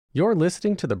You're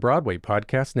listening to the Broadway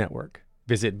Podcast Network.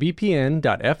 Visit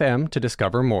bpn.fm to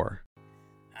discover more.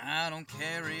 I don't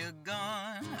carry a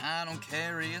gun, I don't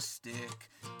carry a stick,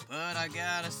 but I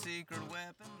got a secret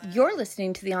weapon. You're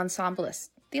listening to The Ensemblist,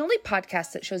 the only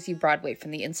podcast that shows you Broadway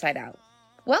from the inside out.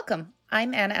 Welcome,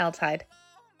 I'm Anna Altide.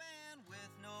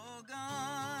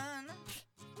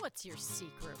 What's your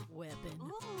secret weapon?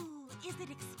 Ooh, is it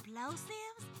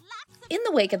explosives? In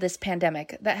the wake of this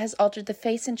pandemic that has altered the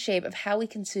face and shape of how we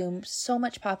consume so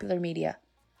much popular media,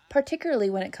 particularly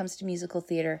when it comes to musical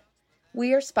theater,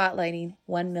 we are spotlighting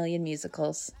 1 Million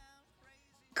Musicals.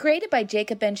 Created by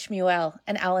Jacob Ben-Shmuel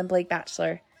and Alan Blake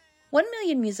Bachelor, 1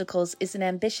 Million Musicals is an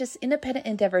ambitious independent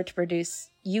endeavor to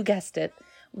produce, you guessed it,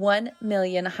 1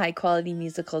 million high-quality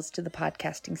musicals to the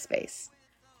podcasting space.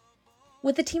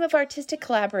 With a team of artistic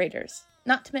collaborators,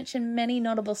 not to mention many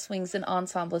notable swings and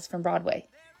ensembles from Broadway,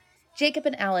 Jacob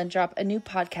and Alan drop a new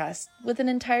podcast with an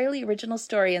entirely original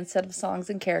story and set of songs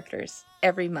and characters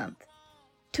every month.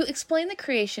 To explain the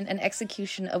creation and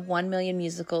execution of 1 Million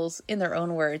Musicals in their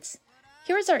own words,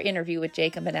 here is our interview with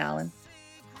Jacob and Alan.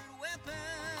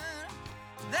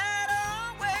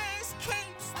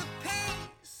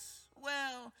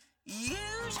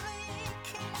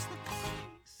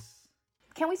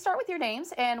 Can we start with your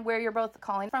names and where you're both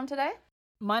calling from today?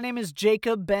 My name is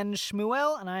Jacob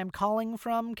Ben-Shmuel, and I am calling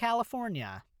from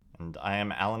California. And I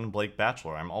am Alan Blake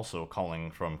Bachelor. I'm also calling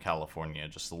from California,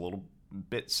 just a little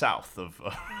bit south of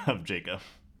Jacob.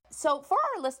 So for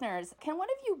our listeners, can one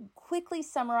of you quickly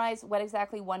summarize what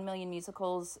exactly 1 Million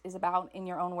Musicals is about in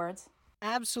your own words?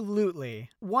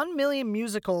 Absolutely. 1 Million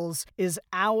Musicals is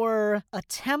our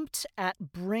attempt at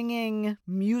bringing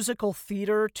musical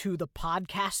theater to the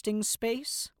podcasting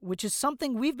space, which is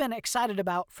something we've been excited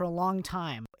about for a long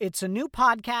time. It's a new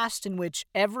podcast in which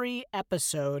every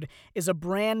episode is a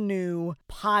brand new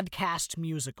podcast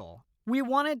musical. We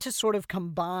wanted to sort of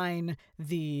combine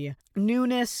the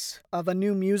newness of a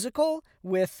new musical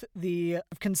with the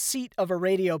conceit of a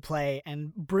radio play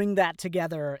and bring that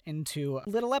together into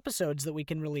little episodes that we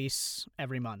can release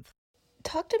every month.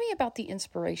 Talk to me about the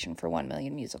inspiration for 1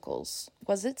 Million Musicals.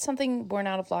 Was it something born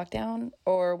out of lockdown,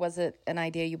 or was it an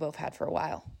idea you both had for a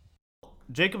while?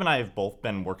 Jacob and I have both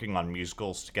been working on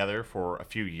musicals together for a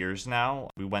few years now.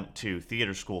 We went to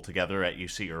theater school together at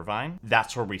UC Irvine.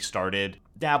 That's where we started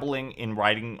dabbling in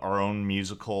writing our own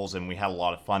musicals, and we had a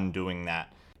lot of fun doing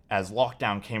that. As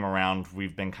lockdown came around,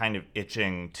 we've been kind of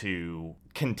itching to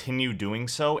continue doing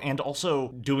so, and also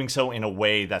doing so in a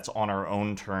way that's on our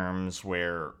own terms,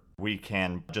 where we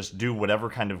can just do whatever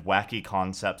kind of wacky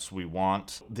concepts we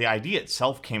want. The idea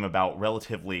itself came about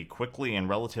relatively quickly and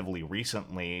relatively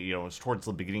recently. It was towards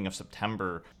the beginning of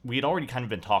September. We had already kind of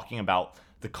been talking about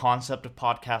the concept of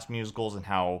podcast musicals and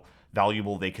how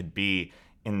valuable they could be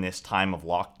in this time of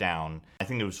lockdown. I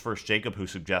think it was first Jacob who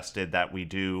suggested that we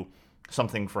do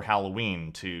something for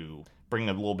Halloween to bring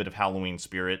a little bit of Halloween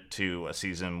spirit to a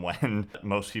season when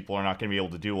most people are not going to be able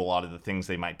to do a lot of the things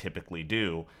they might typically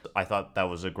do. I thought that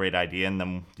was a great idea, and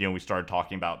then we started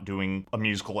talking about doing a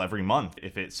musical every month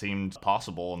if it seemed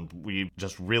possible, and we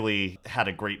just really had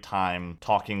a great time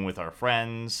talking with our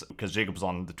friends, because Jacob's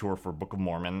on the tour for Book of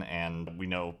Mormon, and we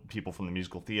know people from the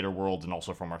musical theater world and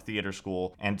also from our theater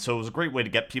school, and so it was a great way to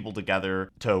get people together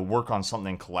to work on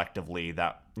something collectively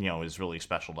that is really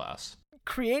special to us.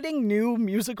 Creating new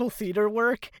musical theater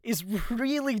work is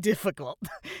really difficult.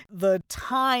 The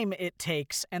time it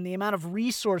takes and the amount of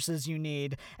resources you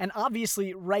need, and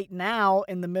obviously right now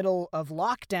in the middle of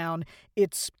lockdown,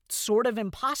 it's sort of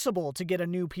impossible to get a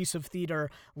new piece of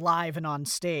theater live and on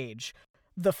stage.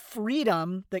 The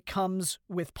freedom that comes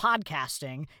with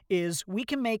podcasting is we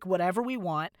can make whatever we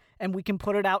want and we can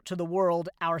put it out to the world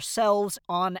ourselves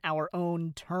on our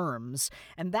own terms.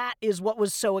 And that is what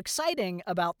was so exciting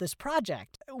about this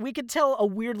project. We could tell a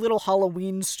weird little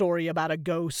Halloween story about a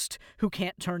ghost who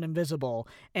can't turn invisible,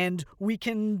 and we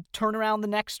can turn around the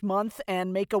next month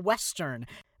and make a Western.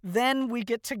 Then we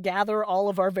get to gather all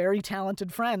of our very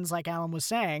talented friends, like Alan was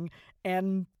saying,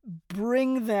 and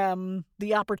bring them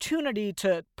the opportunity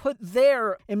to put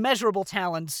their immeasurable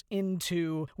talents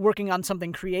into working on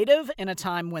something creative in a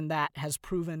time when that has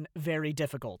proven very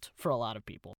difficult for a lot of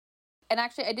people. And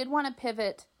actually, I did want to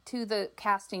pivot to the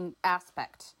casting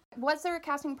aspect. Was there a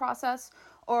casting process,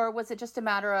 or was it just a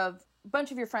matter of a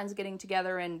bunch of your friends getting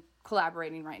together and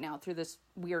collaborating right now through this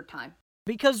weird time?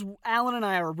 Because Alan and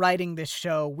I are writing this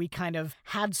show, we kind of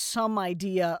had some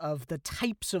idea of the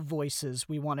types of voices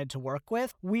we wanted to work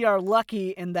with. We are lucky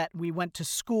in that we went to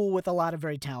school with a lot of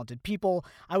very talented people.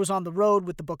 I was on the road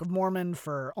with the Book of Mormon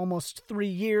for almost 3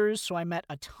 years, so I met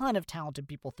a ton of talented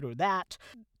people through that.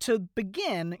 To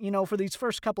begin, for these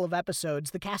first couple of episodes,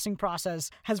 the casting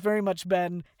process has very much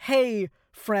been, hey,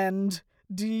 friend,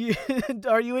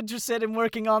 are you interested in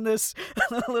working on this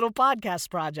little podcast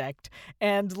project?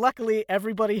 And luckily,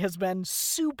 everybody has been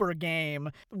super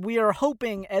game. We are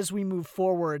hoping as we move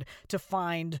forward to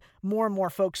find more and more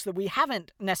folks that we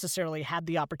haven't necessarily had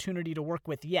the opportunity to work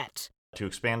with yet. To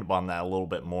expand upon that a little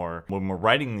bit more, when we're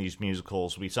writing these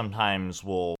musicals, we sometimes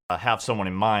will have someone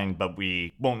in mind, but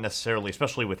we won't necessarily,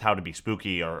 especially with How to Be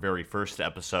Spooky, our very first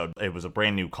episode. It was a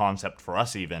brand new concept for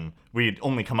us even. We'd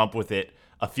only come up with it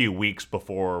a few weeks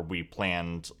before we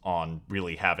planned on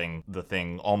really having the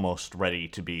thing almost ready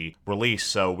to be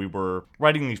released. So we were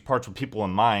writing these parts with people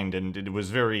in mind, and it was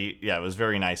very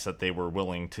nice that they were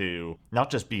willing to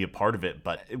not just be a part of it,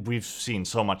 but we've seen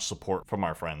so much support from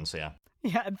our friends, yeah.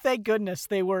 Yeah, and thank goodness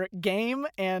they were game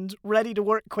and ready to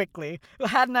work quickly. I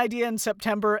had an idea in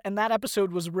September, and that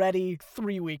episode was ready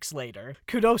 3 weeks later.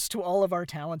 Kudos to all of our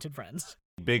talented friends.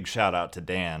 Big shout out to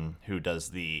Dan, who does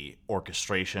the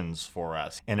orchestrations for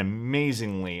us. An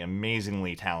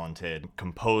amazingly talented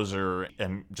composer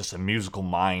and just a musical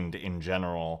mind in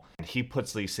general. And he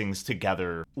puts these things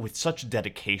together with such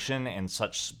dedication and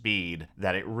such speed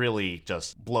that it really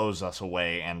just blows us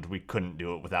away, and we couldn't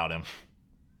do it without him.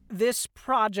 This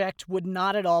project would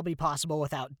not at all be possible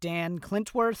without Dan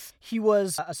Clintworth. He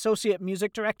was associate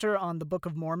music director on the Book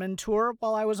of Mormon tour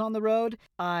while I was on the road.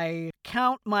 I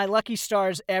count my lucky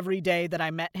stars every day that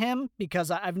I met him because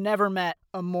I've never met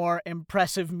a more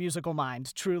impressive musical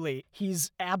mind, truly.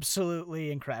 He's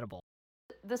absolutely incredible.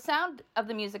 The sound of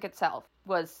the music itself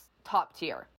was top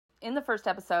tier. In the first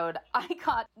episode,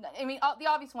 the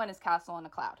obvious one is Castle on a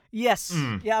Cloud. Yes.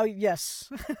 Yeah, yes.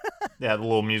 Yeah, the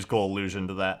little musical allusion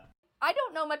to that. I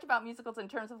don't know much about musicals in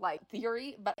terms of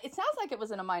theory, but it sounds like it was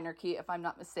in a minor key, if I'm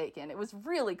not mistaken. It was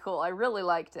really cool. I really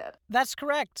liked it. That's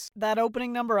correct. That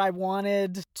opening number, I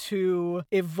wanted to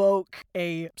evoke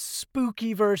a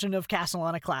spooky version of Castle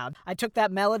on a Cloud. I took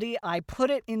that melody, I put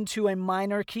it into a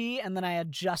minor key, and then I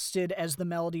adjusted as the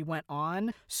melody went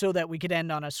on so that we could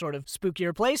end on a sort of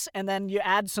spookier place, and then you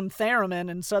add some theremin,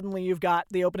 and suddenly you've got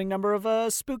the opening number of a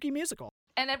spooky musical.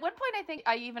 And at one point, I think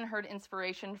I even heard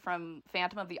inspiration from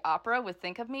Phantom of the Opera with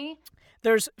Think of Me.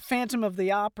 There's Phantom of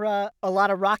the Opera, a lot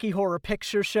of Rocky Horror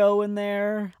Picture Show in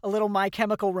there, a little My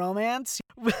Chemical Romance.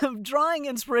 Drawing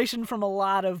inspiration from a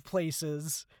lot of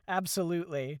places,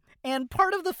 absolutely. And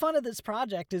part of the fun of this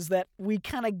project is that we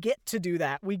kind of get to do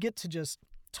that. We get to just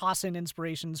toss in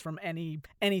inspirations from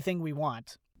anything we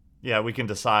want. Yeah, we can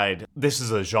decide this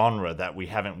is a genre that we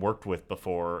haven't worked with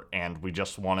before, and we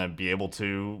just want to be able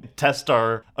to test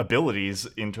our abilities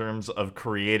in terms of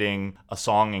creating a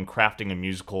song and crafting a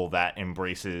musical that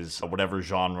embraces whatever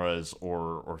genres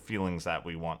or feelings that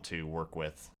we want to work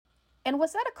with. And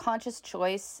was that a conscious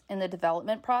choice in the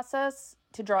development process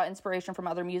to draw inspiration from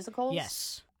other musicals?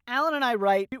 Yes. Alan and I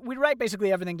we write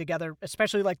basically everything together,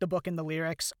 especially the book and the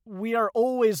lyrics. We are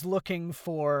always looking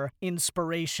for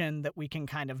inspiration that we can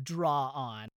kind of draw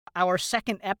on. Our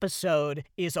second episode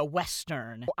is a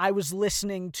Western. I was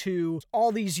listening to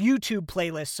all these YouTube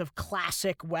playlists of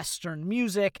classic Western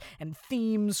music and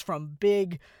themes from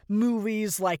big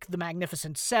movies like The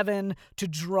Magnificent Seven to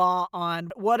draw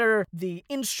on what are the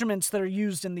instruments that are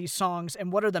used in these songs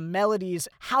and what are the melodies,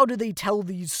 how do they tell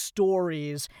these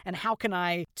stories, and how can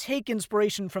I take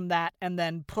inspiration from that and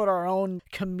then put our own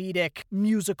comedic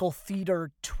musical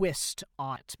theater twist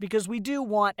on it. Because we do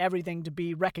want everything to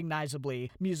be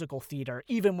recognizably musical theater,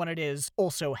 even when it is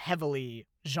also heavily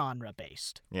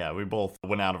genre-based. Yeah, we both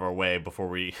went out of our way before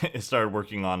we started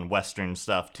working on Western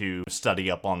stuff to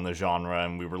study up on the genre,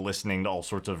 and we were listening to all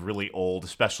sorts of really old,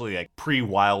 especially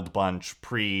pre-Wild Bunch,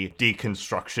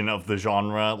 pre-deconstruction of the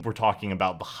genre. We're talking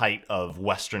about the height of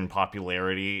Western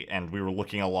popularity, and we were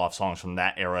looking at a lot of songs from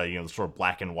that era, the sort of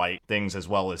black and white things, as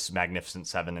well as Magnificent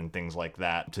Seven and things like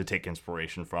that to take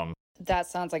inspiration from. That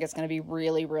sounds like it's going to be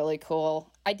really, really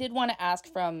cool. I did want to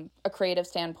ask from a creative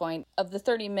standpoint, of the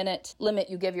 30-minute limit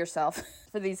you give yourself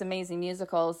for these amazing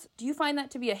musicals, do you find that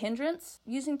to be a hindrance,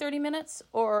 using 30 minutes?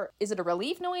 Or is it a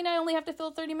relief knowing I only have to fill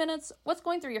 30 minutes? What's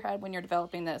going through your head when you're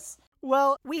developing this?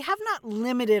 Well, we have not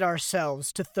limited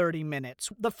ourselves to 30 minutes.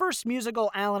 The first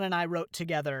musical Alan and I wrote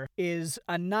together is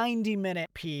a 90-minute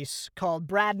piece called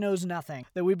Brad Knows Nothing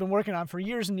that we've been working on for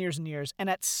years and years and years. And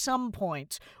at some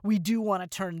point, we do want to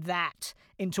turn that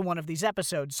into one of these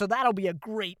episodes. So that'll be a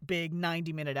great big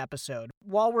 90-minute episode.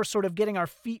 While we're sort of getting our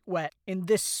feet wet in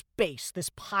this space, this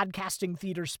podcasting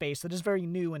theater space that is very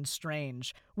new and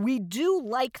strange, we do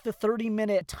like the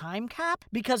 30-minute time cap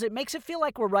because it makes it feel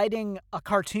like we're writing a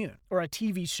cartoon or a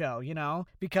TV show, you know,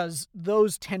 because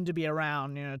those tend to be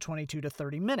around, 22 to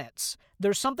 30 minutes.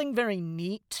 There's something very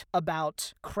neat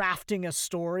about crafting a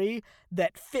story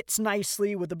that fits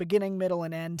nicely with the beginning, middle,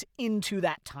 and end into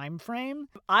that time frame.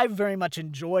 I've very much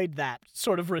enjoyed that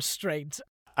sort of restraint.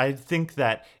 I think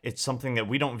that it's something that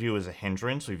we don't view as a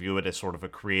hindrance. We view it as sort of a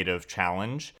creative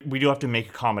challenge. We do have to make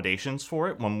accommodations for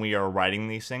it when we are writing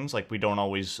these things. Like, we don't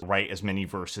always write as many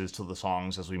verses to the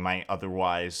songs as we might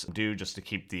otherwise do, just to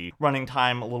keep the running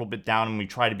time a little bit down. And we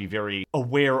try to be very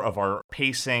aware of our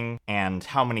pacing and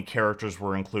how many characters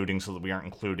we're including so that we aren't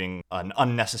including an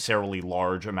unnecessarily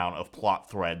large amount of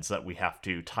plot threads that we have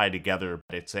to tie together.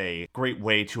 But it's a great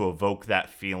way to evoke that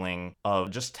feeling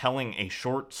of just telling a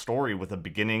short story with a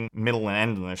beginning, middle, and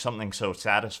end, and there's something so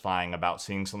satisfying about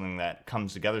seeing something that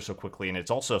comes together so quickly. And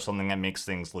it's also something that makes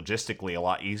things logistically a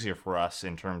lot easier for us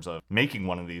in terms of making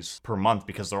one of these per month,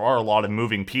 because there are a lot of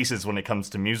moving pieces when it comes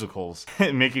to musicals.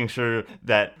 Making sure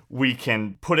that we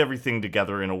can put everything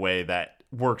together in a way that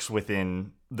works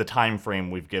within the time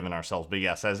frame we've given ourselves. But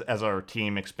yes, as our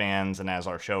team expands and as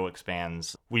our show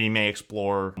expands, we may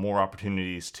explore more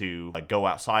opportunities to go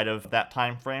outside of that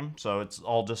time frame. So it's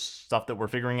all just stuff that we're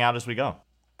figuring out as we go.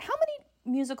 How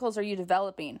many musicals are you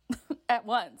developing at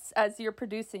once as you're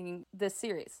producing this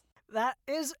series? That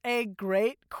is a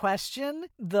great question.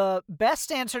 The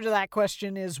best answer to that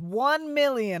question is 1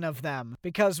 million of them,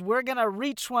 because we're going to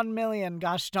reach 1 million,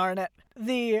 gosh darn it.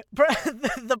 The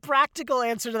practical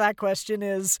answer to that question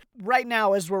is, right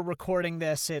now as we're recording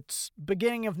this, it's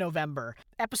beginning of November.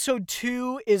 Episode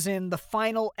 2 is in the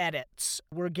final edits.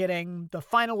 We're getting the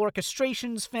final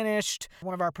orchestrations finished.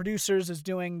 One of our producers is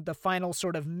doing the final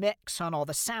sort of mix on all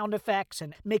the sound effects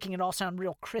and making it all sound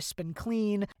real crisp and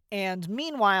clean. And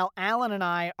meanwhile, Alan and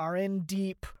I are in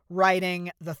deep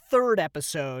writing the 3rd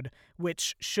episode,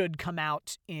 which should come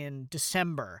out in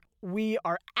December. We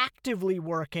are actively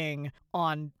working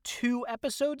on 2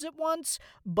 episodes at once,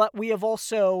 but we have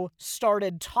also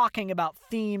started talking about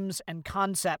themes and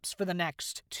concepts for the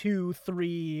next 2,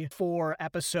 3, 4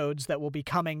 episodes that will be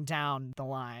coming down the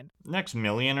line. Next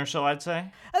million or so, I'd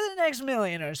say. The next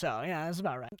million or so, yeah, that's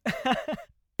about right.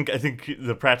 I think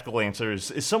the practical answer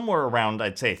is somewhere around,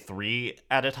 I'd say, 3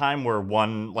 at a time, where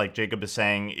 1, like Jacob is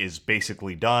saying, is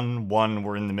basically done. 1,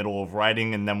 we're in the middle of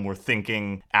writing, and then we're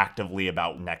thinking actively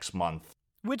about next month.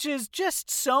 Which is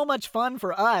just so much fun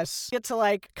for us. Get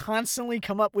to constantly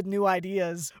come up with new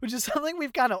ideas, which is something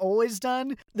we've kind of always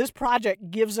done. This project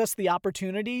gives us the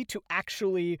opportunity to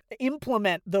actually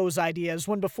implement those ideas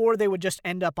when before they would just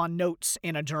end up on notes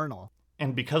in a journal.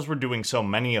 And because we're doing so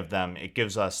many of them, it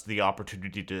gives us the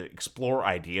opportunity to explore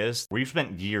ideas. We've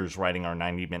spent years writing our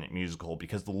 90-minute musical,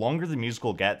 because the longer the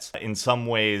musical gets, in some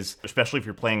ways, especially if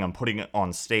you're planning on putting it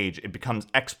on stage, it becomes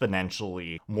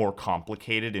exponentially more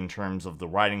complicated in terms of the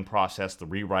writing process, the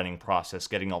rewriting process,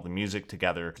 getting all the music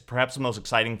together. Perhaps the most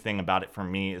exciting thing about it for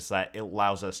me is that it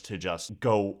allows us to just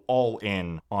go all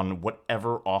in on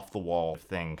whatever off-the-wall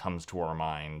thing comes to our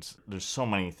mind. There's so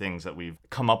many things that we've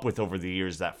come up with over the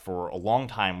years that for a long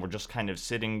time we're just kind of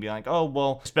sitting being like, oh,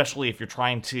 well, especially if you're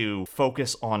trying to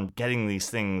focus on getting these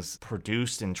things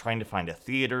produced and trying to find a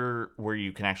theater where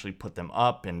you can actually put them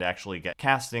up and actually get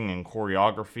casting and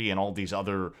choreography and all these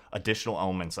other additional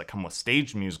elements that come with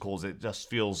staged musicals, it just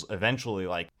feels eventually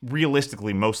like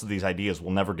realistically most of these ideas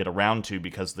we'll never get around to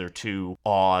because they're too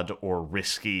odd or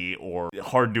risky or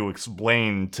hard to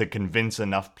explain to convince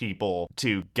enough people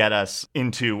to get us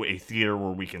into a theater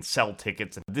where we can sell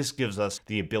tickets. And this gives us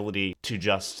the ability to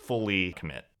just fully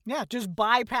commit. Yeah, just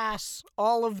bypass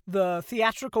all of the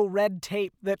theatrical red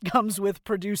tape that comes with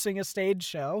producing a stage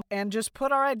show and just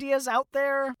put our ideas out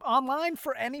there online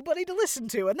for anybody to listen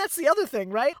to. And that's the other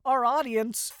thing, right? Our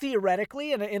audience,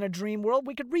 theoretically, in a dream world,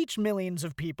 we could reach millions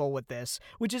of people with this,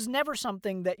 which is never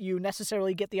something that you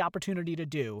necessarily get the opportunity to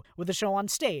do with a show on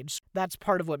stage. That's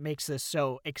part of what makes this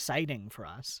so exciting for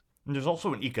us. And there's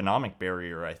also an economic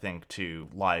barrier, I think, to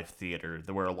live theater,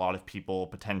 where a lot of people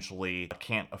potentially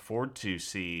can't afford to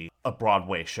see a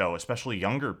Broadway show, especially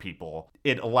younger people.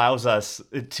 It allows us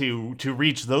to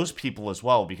reach those people as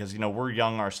well, because, we're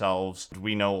young ourselves.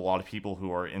 We know a lot of people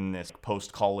who are in this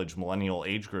post-college millennial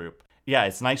age group. Yeah,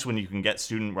 it's nice when you can get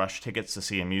student rush tickets to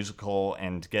see a musical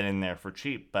and get in there for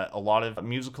cheap, but a lot of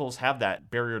musicals have that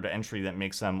barrier to entry that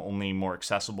makes them only more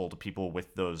accessible to people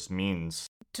with those means.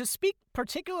 to speak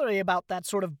particularly about that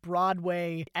sort of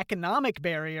Broadway economic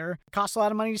barrier, costs a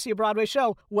lot of money to see a Broadway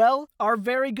show. Well, our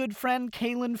very good friend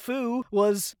Kaylin Fu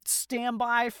was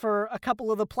standby for a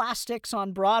couple of the plastics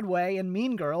on Broadway in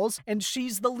Mean Girls, and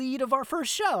she's the lead of our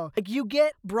first show. Like, you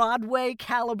get Broadway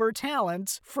caliber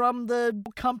talent from the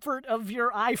comfort of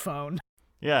your iPhone.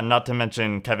 Yeah, not to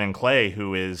mention Kevin Clay,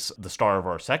 who is the star of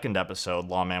our second episode,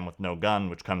 Lawman with No Gun,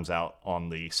 which comes out on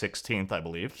the 16th, I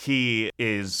believe. He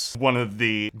is one of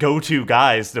the go-to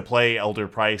guys to play Elder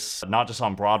Price, not just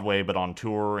on Broadway, but on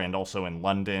tour and also in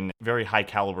London. Very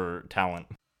high-caliber talent.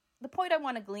 The point I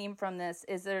want to glean from this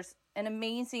is there's an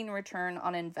amazing return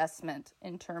on investment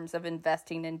in terms of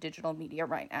investing in digital media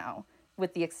right now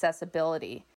with the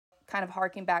accessibility. Kind of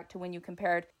harking back to when you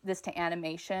compared this to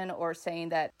animation or saying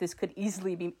that this could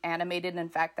easily be animated. In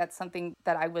fact, that's something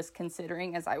that I was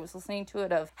considering as I was listening to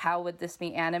it, of how would this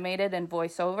be animated and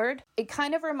voiceovered. It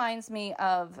kind of reminds me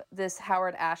of this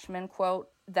Howard Ashman quote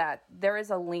that there is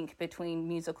a link between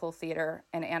musical theater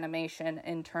and animation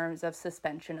in terms of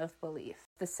suspension of belief.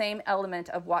 The same element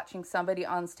of watching somebody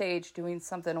on stage doing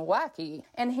something wacky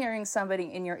and hearing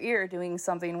somebody in your ear doing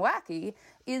something wacky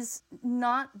is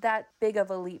not that big of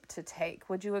a leap to take.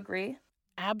 Would you agree?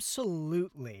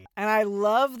 Absolutely. And I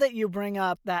love that you bring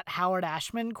up that Howard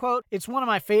Ashman quote. It's one of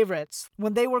my favorites.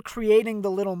 When they were creating The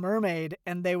Little Mermaid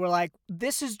and they were like,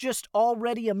 this is just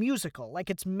already a musical. Like,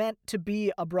 it's meant to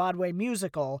be a Broadway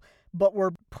musical, but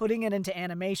we're putting it into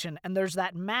animation. And there's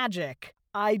that magic.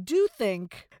 I do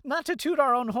think, not to toot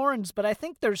our own horns, but I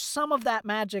think there's some of that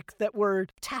magic that we're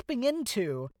tapping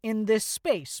into in this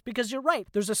space. Because you're right,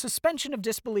 there's a suspension of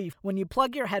disbelief when you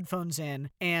plug your headphones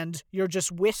in and you're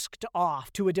just whisked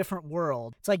off to a different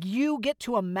world. It's like you get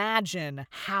to imagine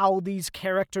how these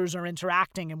characters are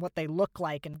interacting and what they look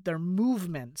like and their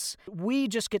movements. We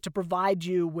just get to provide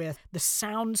you with the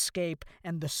soundscape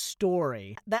and the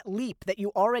story. That leap that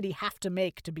you already have to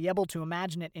make to be able to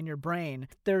imagine it in your brain,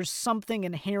 there's something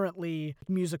inherently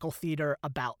musical theater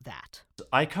about that.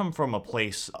 I come from a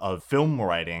place of film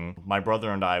writing. My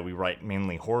brother and I, we write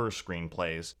mainly horror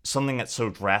screenplays. Something that's so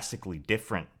drastically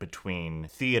different between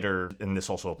theater, and this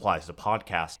also applies to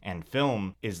podcast, and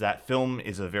film, is that film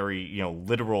is a very,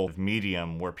 literal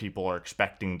medium where people are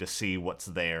expecting to see what's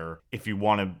there. If you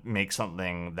want to make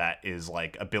something that is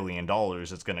like $1 billion,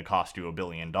 it's going to cost you $1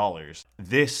 billion.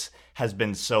 This has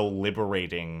been so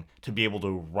liberating to be able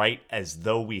to write as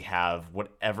though we have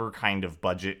whatever kind of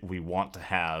budget we want to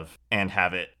have and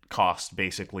have it cost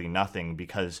basically nothing,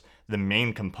 because the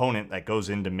main component that goes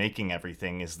into making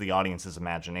everything is the audience's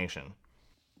imagination.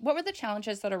 What were the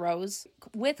challenges that arose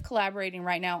with collaborating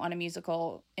right now on a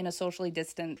musical in a socially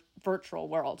distant virtual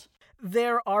world?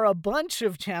 There are a bunch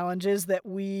of challenges that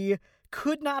we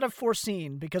could not have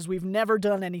foreseen because we've never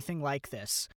done anything like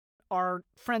this. Our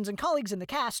friends and colleagues in the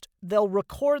cast, they'll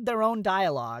record their own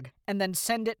dialogue and then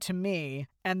send it to me,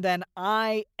 and then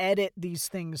I edit these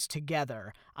things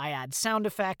together. I add sound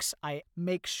effects, I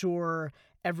make sure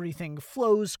everything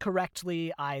flows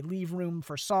correctly, I leave room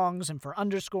for songs and for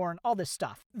underscore and all this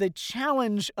stuff. The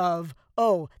challenge of,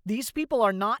 these people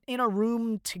are not in a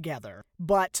room together,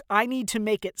 but I need to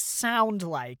make it sound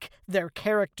like their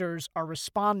characters are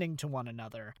responding to one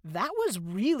another. That was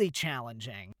really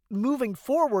challenging. Moving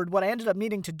forward, what I ended up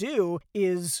needing to do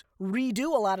is redo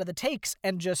a lot of the takes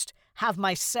and just have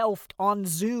myself on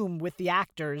Zoom with the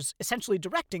actors, essentially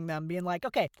directing them, being like,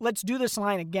 okay, let's do this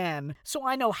line again, so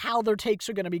I know how their takes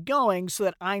are going to be going, so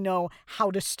that I know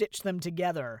how to stitch them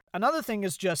together. Another thing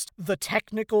is just the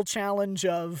technical challenge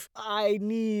of, I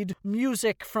need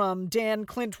music from Dan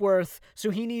Clintworth, so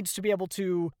he needs to be able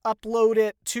to upload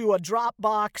it to a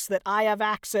Dropbox that I have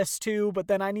access to, but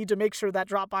then I need to make sure that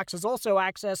Dropbox is also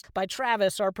accessed by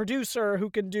Travis, our producer, who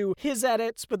can do his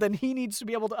edits, but then he needs to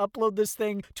be able to upload this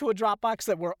thing to a Dropbox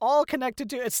that we're all connected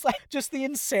to. It's like just the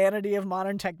insanity of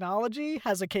modern technology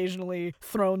has occasionally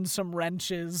thrown some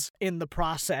wrenches in the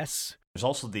process. There's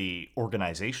also the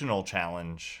organizational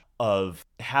challenge of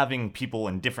having people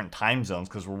in different time zones,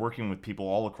 because we're working with people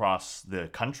all across the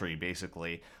country,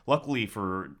 basically. Luckily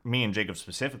for me and Jacob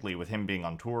specifically, with him being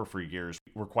on tour for years,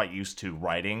 we're quite used to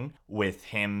writing with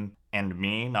him and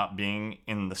me not being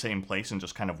in the same place and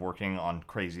just kind of working on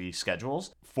crazy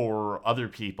schedules. For other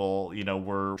people,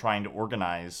 we're trying to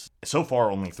organize, so far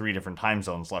only 3 different time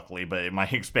zones, luckily, but it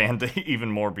might expand to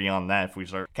even more beyond that if we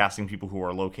start casting people who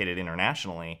are located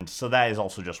internationally. So that is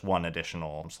also just one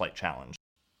additional slight challenge.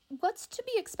 What's to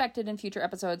be expected in future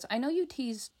episodes? I know you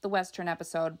teased the Western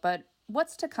episode, but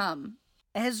what's to come?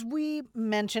 As we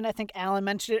mentioned, I think Alan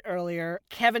mentioned it earlier,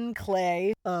 Kevin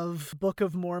Clay of Book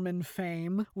of Mormon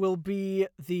fame will be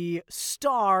the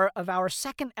star of our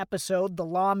second episode, The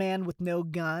Lawman with No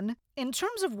Gun. In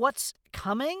terms of what's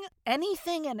coming,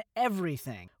 anything and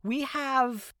everything. We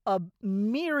have a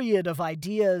myriad of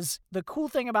ideas. The cool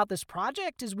thing about this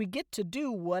project is we get to do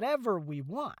whatever we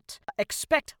want.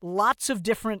 Expect lots of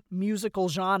different musical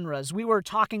genres. We were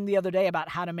talking the other day about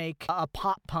how to make a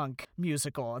pop punk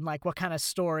musical and like what kind of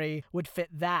story would fit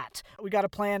that. We got a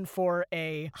plan for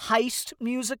a heist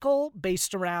musical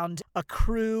based around a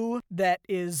crew that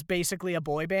is basically a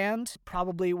boy band.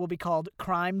 Probably will be called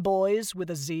Crime Boys with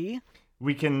a Z.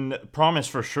 We can promise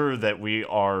for sure that we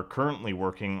are currently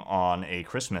working on a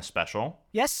Christmas special.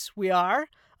 Yes, we are.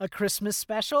 A Christmas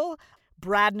special.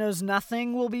 Brad Knows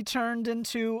Nothing will be turned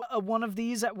into one of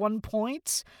these at one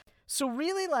point. So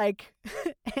really, like,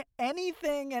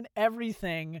 anything and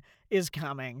everything is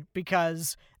coming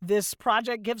because this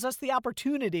project gives us the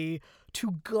opportunity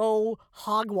to go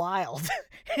hog wild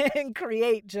and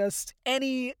create just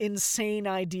any insane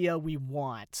idea we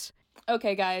want.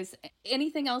 Okay, guys,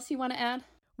 anything else you want to add?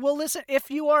 Well, listen, if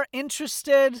you are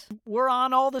interested, we're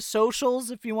on all the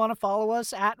socials if you want to follow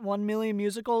us at 1 Million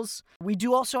Musicals. We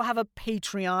do also have a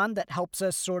Patreon that helps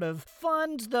us sort of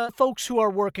fund the folks who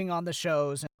are working on the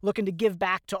shows, looking to give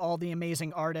back to all the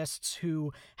amazing artists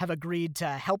who have agreed to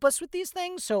help us with these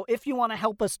things. So if you want to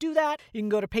help us do that, you can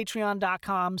go to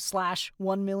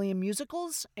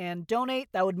patreon.com/1millionmusicals and donate.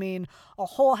 That would mean a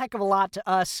whole heck of a lot to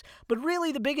us. But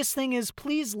really, the biggest thing is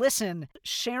please listen.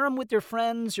 Share them with your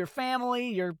friends, your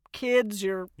family, your kids,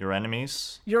 your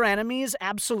enemies. Your enemies,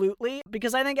 absolutely.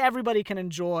 Because I think everybody can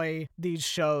enjoy these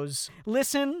shows.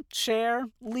 Listen, share,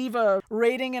 leave a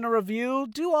rating and a review,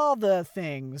 do all the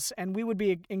things, and we would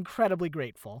be incredibly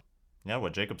grateful. Yeah,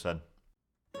 what Jacob said.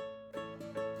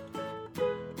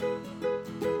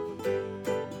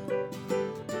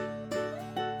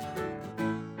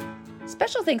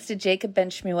 Special thanks to Jacob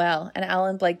Ben-Shmuel and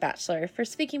Alan Blake Bachelor for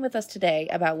speaking with us today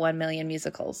about 1 Million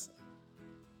Musicals.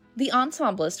 The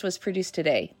Ensemblist was produced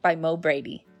today by Mo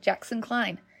Brady, Jackson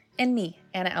Klein, and me,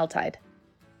 Anna Altide.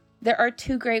 There are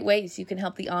 2 great ways you can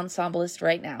help The Ensemblist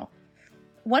right now.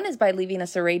 One is by leaving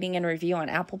us a rating and review on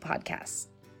Apple Podcasts.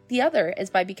 The other is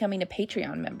by becoming a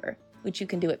Patreon member, which you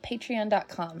can do at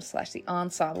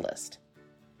patreon.com/theensemblist.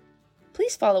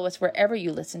 Please follow us wherever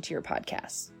you listen to your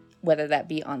podcasts, whether that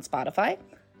be on Spotify,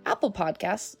 Apple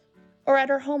Podcasts, or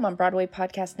at our home on Broadway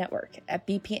Podcast Network at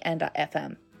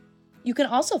bpn.fm. You can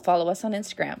also follow us on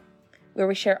Instagram, where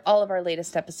we share all of our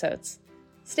latest episodes.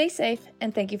 Stay safe,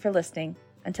 and thank you for listening.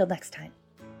 Until next time.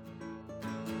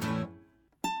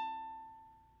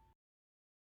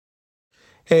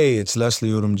 Hey, it's Leslie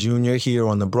Odom Jr. here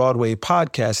on the Broadway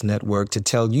Podcast Network to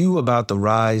tell you about the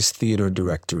Rise Theater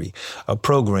Directory, a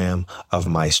program of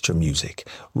Maestro Music.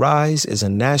 Rise is a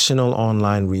national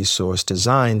online resource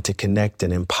designed to connect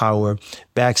and empower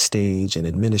backstage and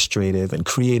administrative and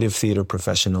creative theater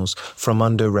professionals from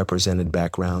underrepresented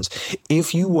backgrounds.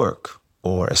 If you work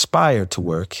or aspire to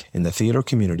work in the theater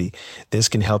community, this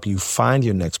can help you find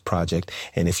your next project.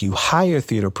 And if you hire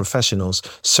theater professionals,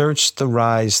 search the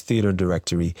Rise Theater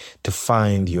Directory to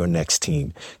find your next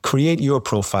team. Create your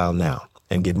profile now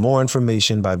and get more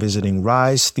information by visiting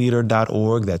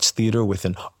risetheater.org. That's theater with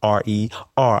an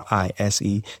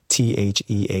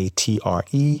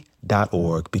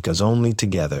RERISETHEATRE.org, because only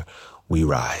together we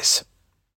rise.